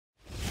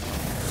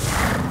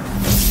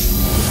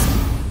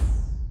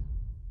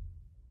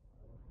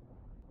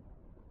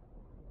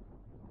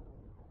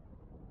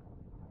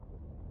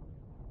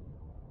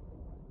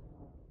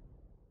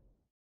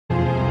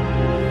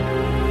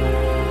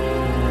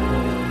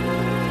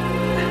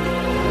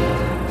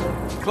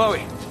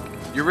Chloe,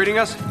 you reading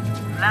us?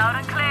 Loud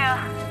and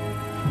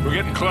clear. We're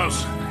getting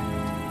close.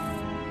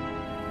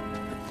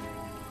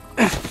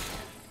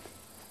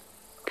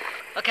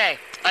 Okay,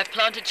 I've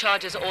planted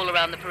charges all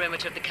around the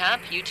perimeter of the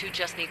camp. You two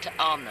just need to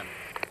arm them.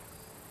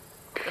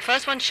 The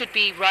first one should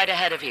be right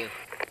ahead of you.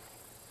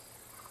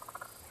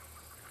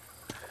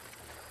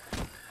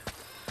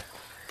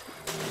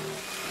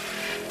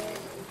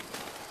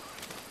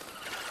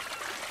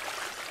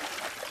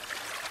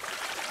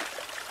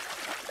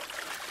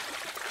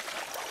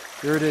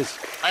 Here it is.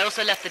 I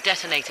also left the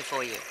detonator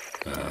for you.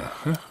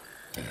 Uh-huh.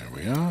 There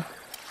we are.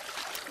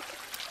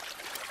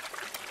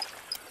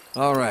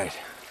 All right.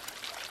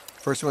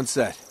 First one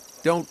set.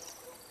 Don't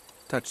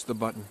touch the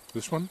button.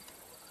 This one?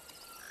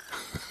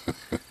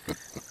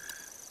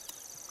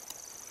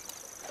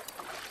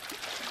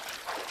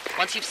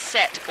 Once you've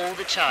set all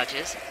the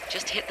charges,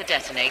 just hit the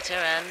detonator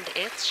and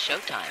it's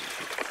showtime.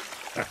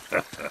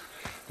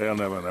 They'll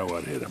never know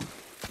what hit them.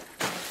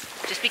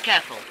 Just be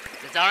careful.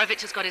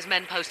 Lazarevich has got his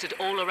men posted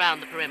all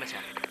around the perimeter.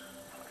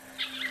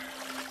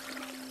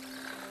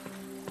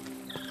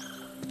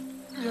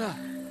 Yeah.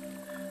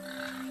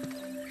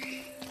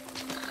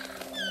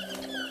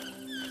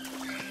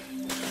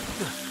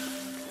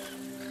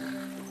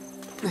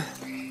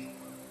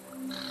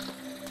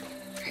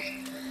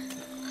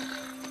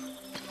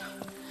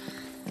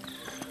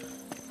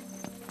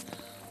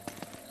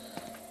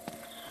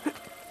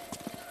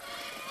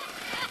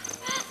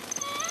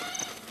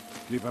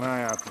 Keep an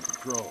eye out for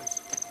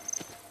patrols.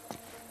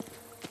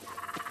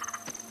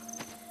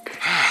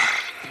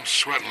 I'm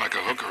sweating like a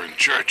hooker in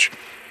church.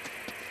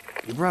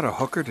 You brought a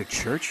hooker to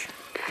church?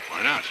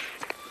 Why not?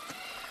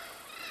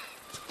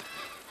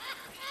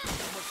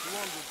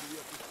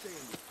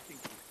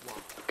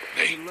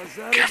 Hey,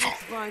 careful.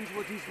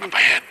 Up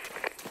ahead.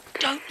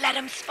 Don't let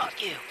him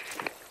spot you.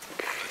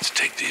 Let's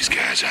take these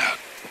guys out.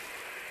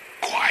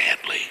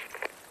 Quietly.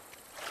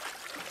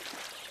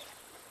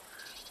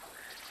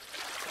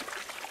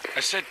 I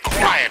said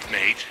quiet,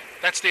 Nate.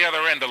 That's the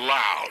other end of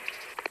loud.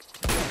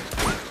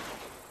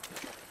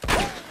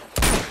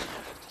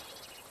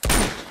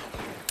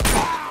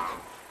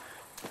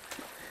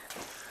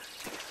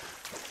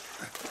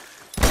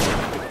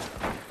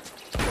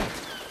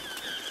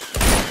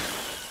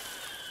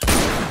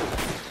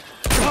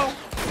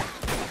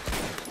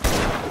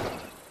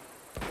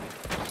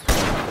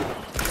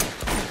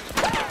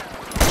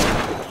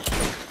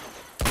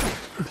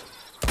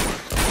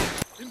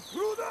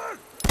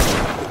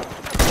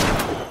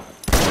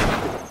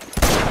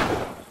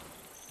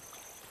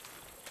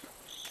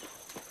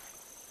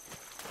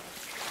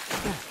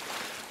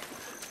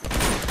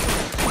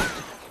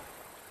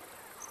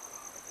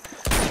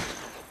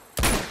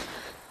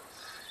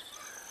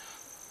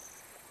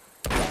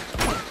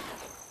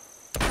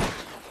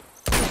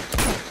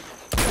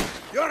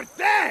 You're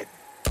dead!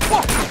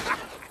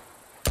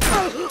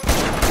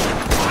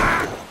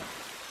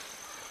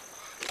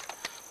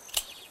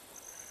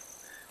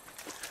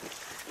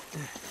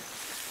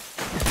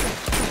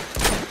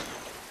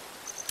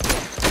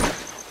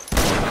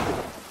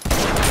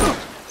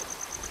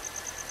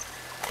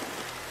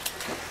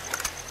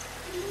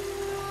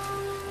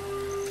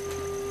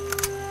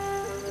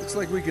 Looks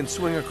like we can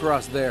swing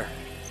across there.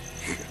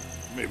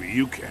 Maybe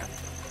you can.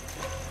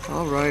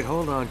 All right,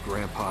 hold on,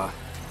 Grandpa.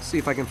 See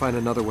if I can find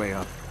another way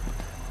up.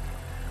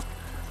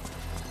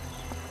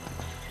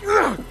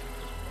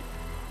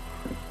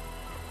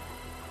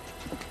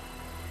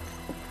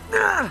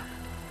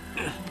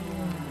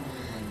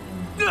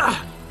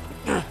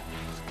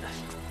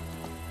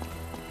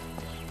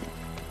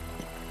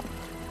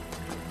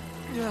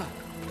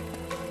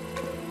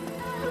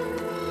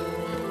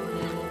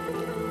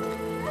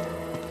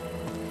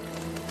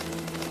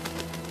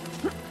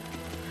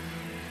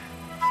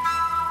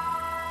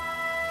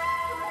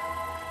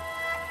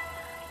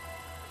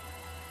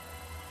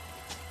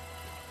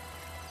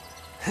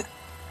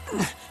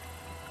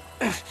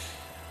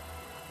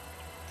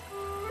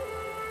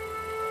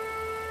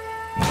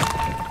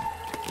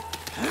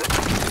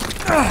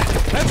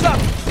 Heads up!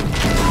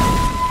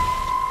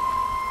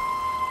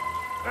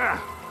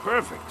 Ah,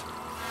 perfect.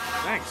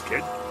 Thanks,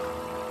 kid.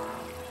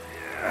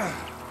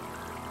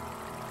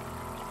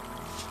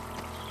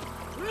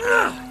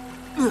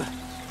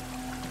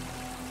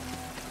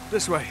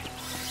 This way.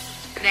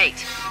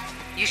 Nate,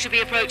 you should be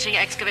approaching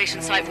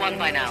excavation site 1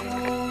 by now.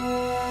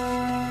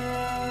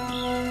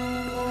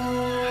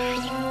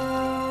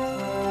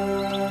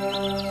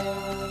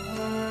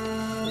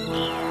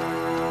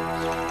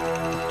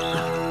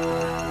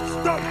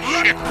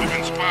 Shit, we've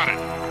been spotted.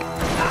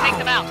 Take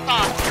them out,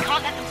 fast.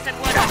 Can't let them send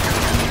word out.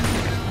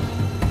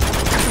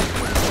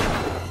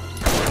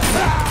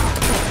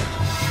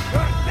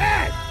 You're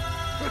dead!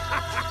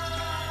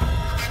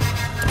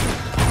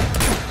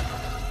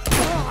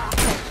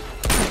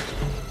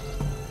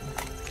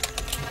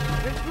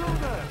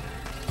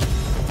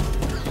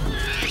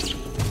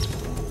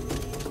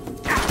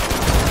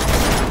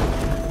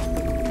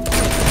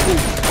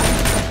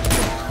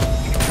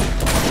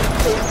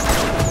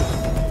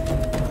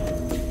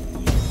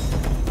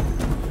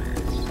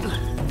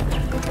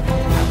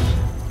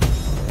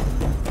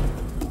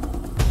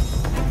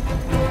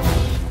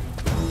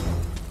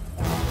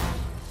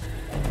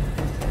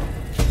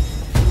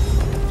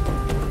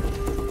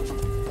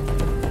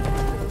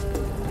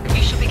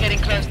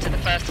 close to the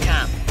first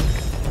camp.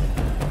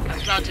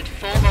 I've planted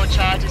 4 more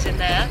charges in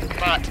there,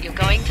 but you're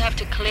going to have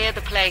to clear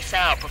the place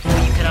out before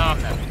you can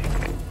arm them.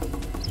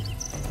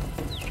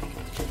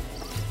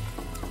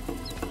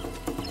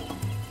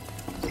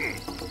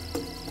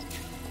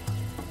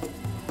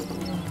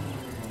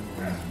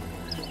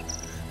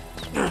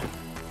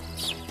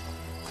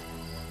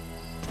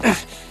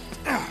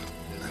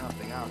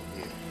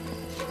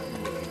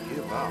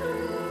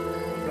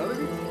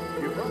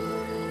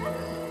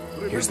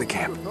 Here's the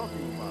camp.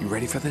 You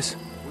ready for this?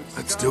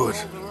 Let's do it.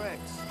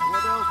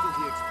 What else does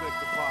he expect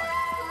to find?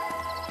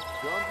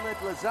 Don't let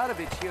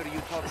Lazarevich hear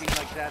you talking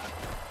like that.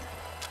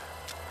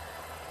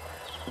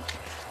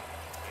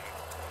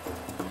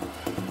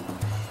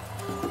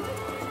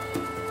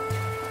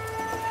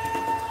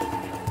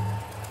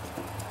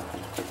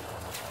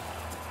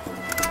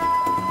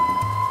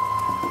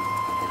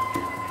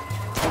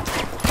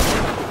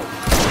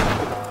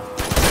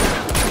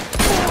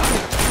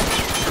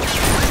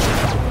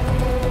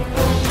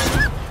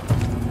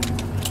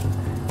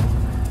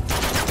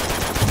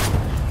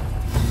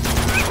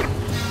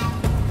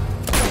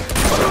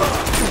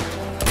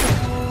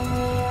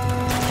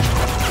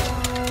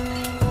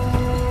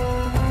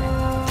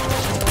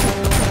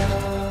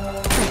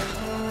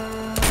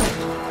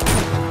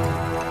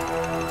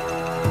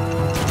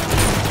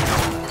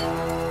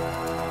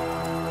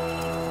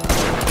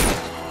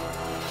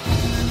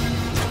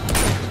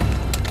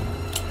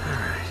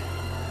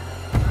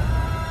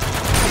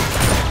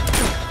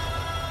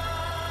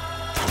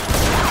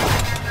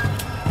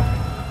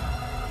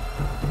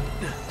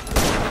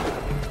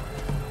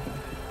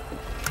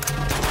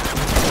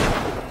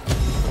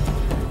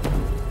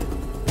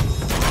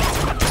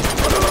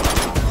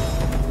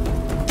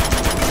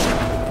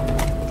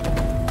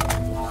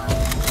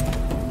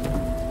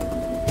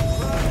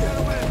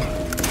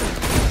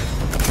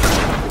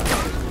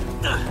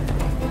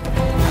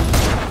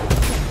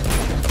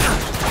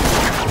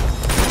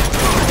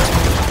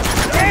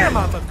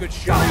 Good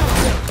shot.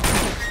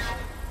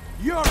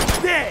 You're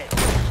dead!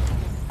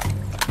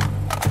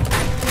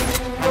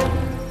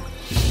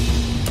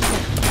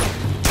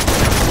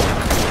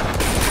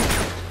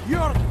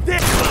 You're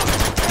dead!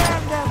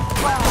 And then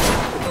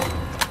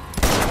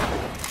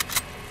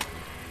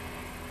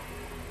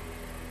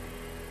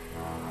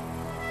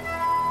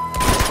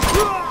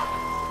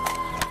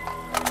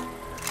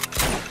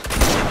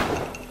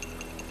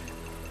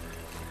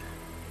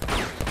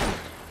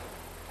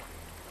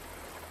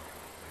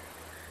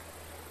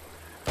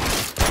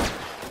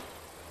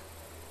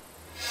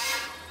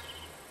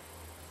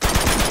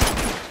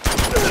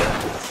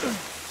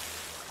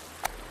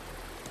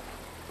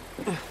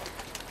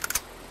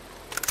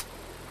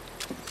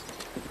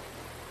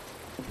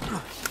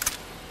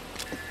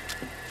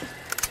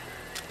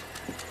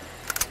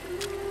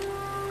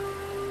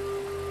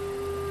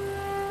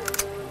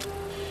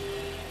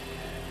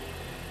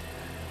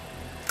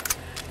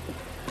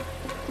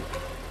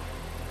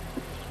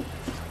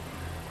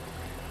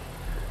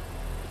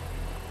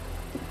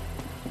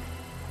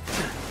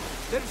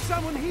there's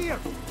someone here!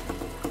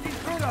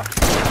 Intruder!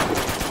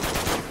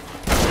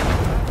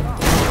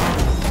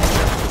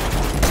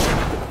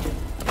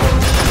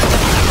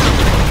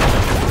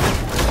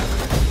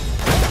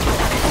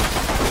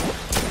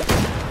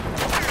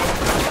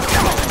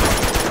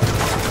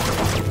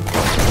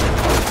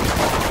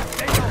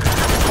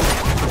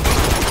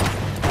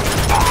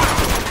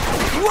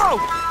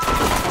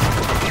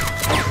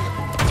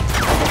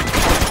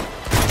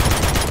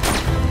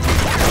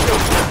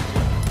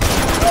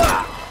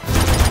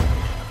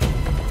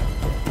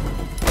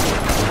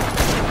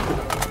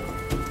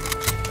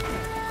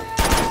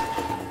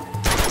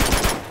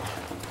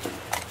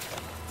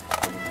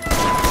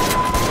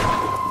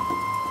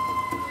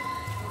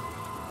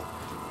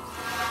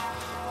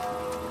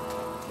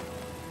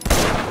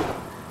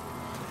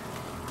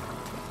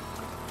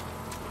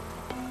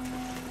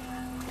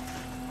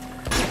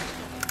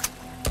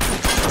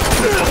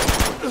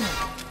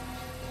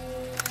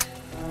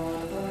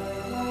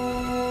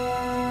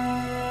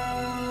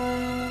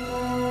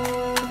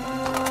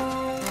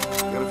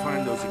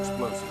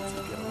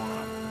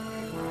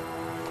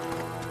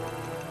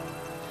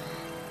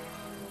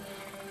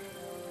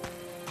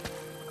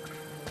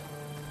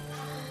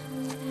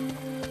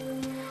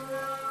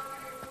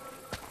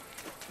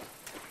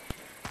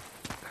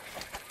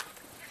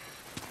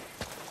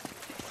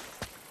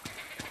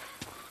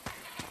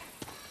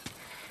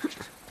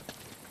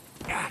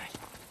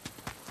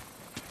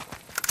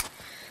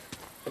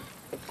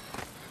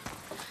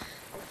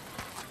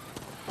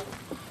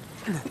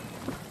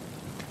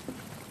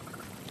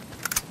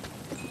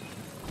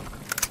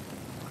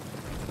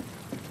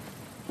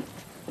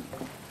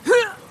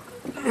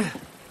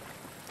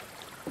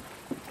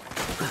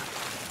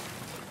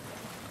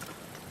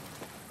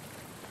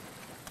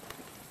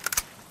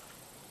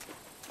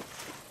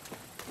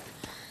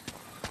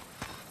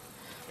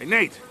 Hey,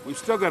 Nate, we've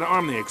still got to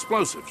arm the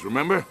explosives,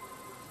 remember?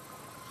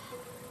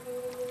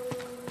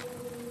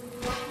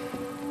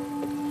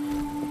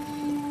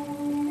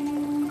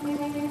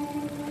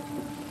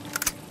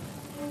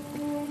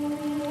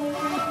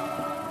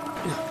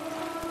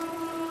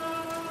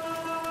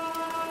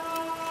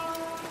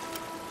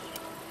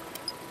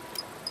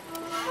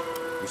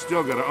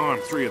 still gotta arm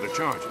 3 of the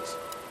charges.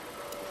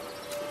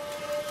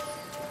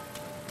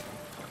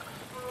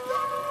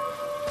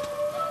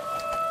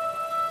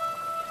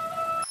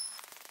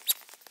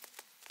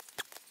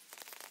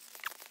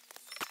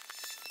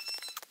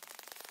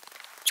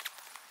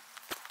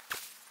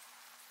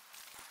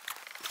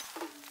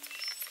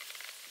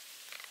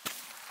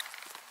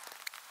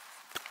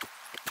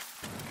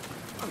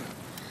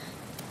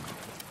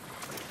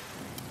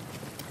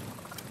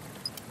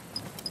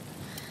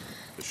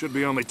 There should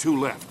be only 2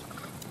 left.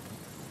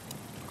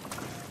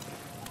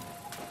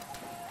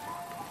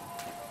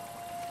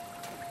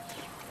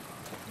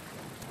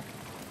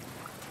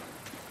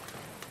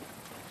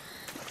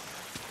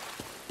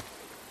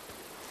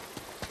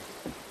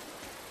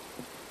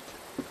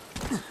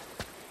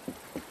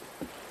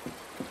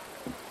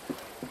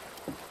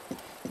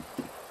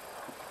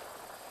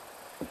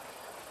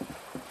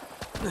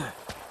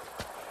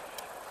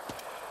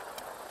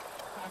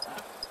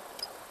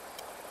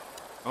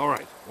 All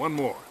right, one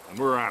more, and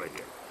we're out of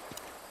here.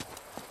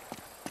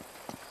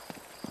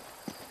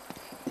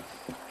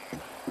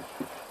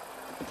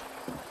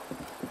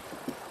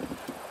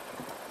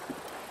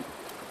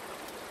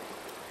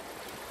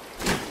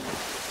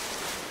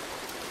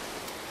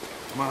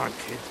 Come on,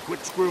 kid,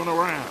 quit screwing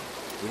around.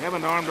 We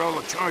haven't armed all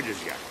the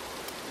charges yet.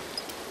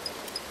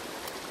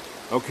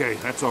 Okay,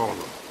 that's all of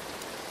them.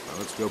 Now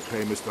let's go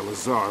pay Mr.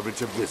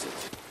 Lazarevich a visit.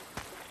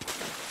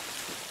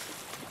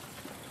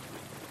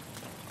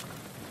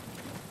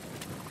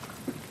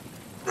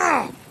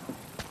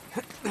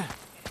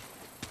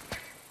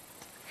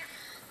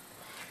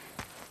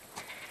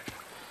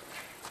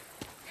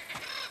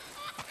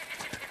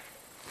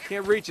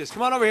 Can't reach us.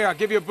 Come on over here, I'll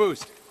give you a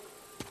boost.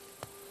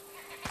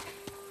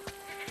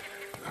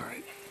 All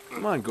right.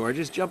 Come on,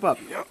 gorgeous, jump up.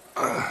 Yep.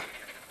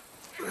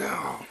 You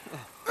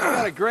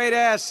got a great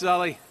ass,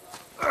 Sully.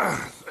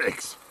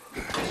 Thanks.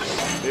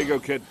 Here you go,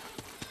 kid.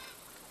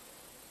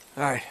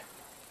 All right.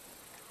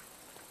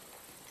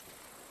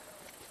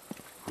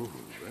 Ooh,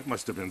 that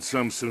must have been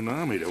some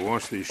tsunami to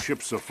wash these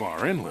ships so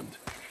far inland.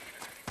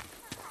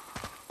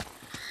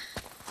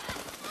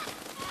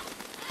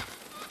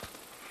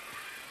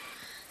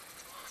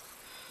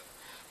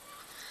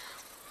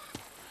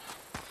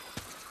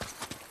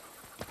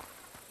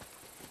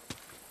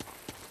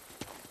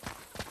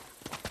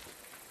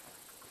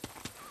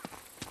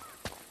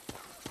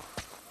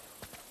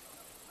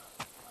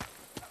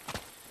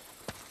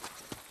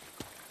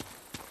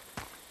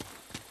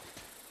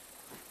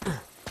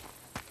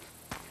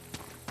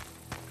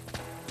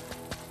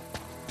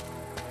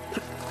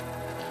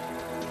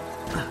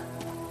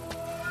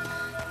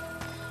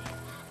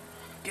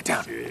 Get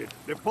down. Shit,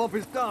 the pump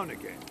is down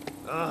again.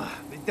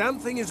 The damn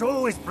thing is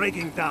always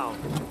breaking down.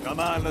 Come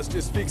on, let's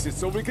just fix it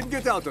so we can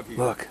get out of here.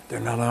 Look, they're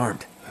not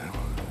armed.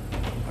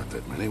 Not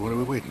that many. What are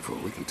we waiting for?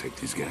 We can take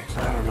these guys.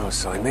 I don't know,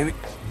 Sully, maybe...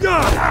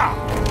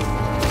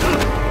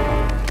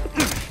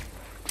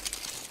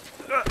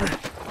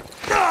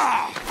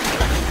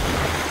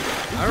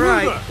 All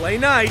right, play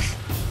nice.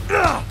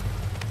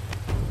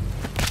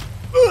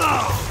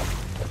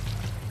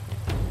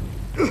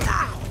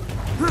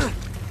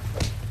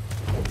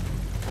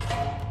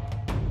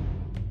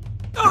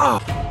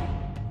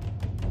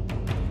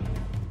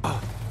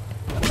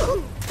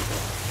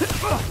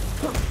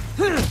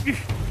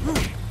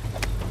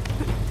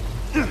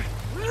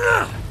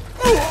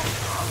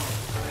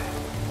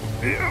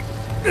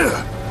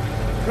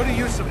 Could've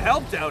used some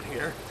help down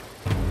here.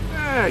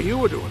 Yeah, you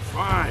were doing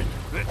fine.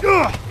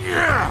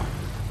 Yeah.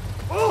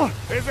 Oh,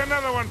 here's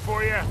another one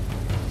for you.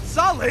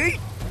 Sully!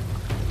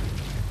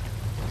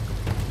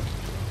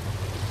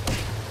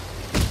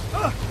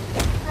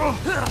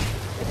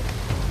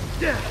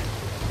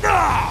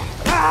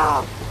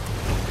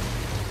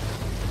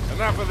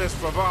 Enough of this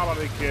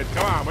frivolity, kid.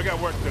 Come on, we got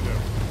work to do.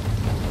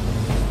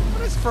 What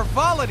does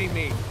frivolity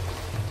mean?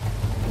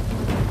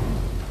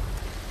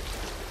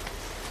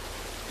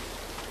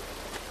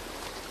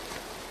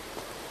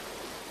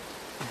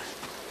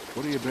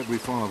 What do you bet we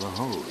follow the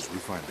hose? We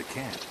find the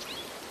camp.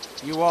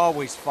 You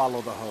always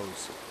follow the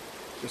hose.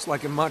 Just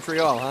like in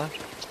Montreal, huh?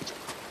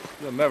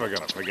 You're never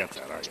gonna forget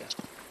that, are you?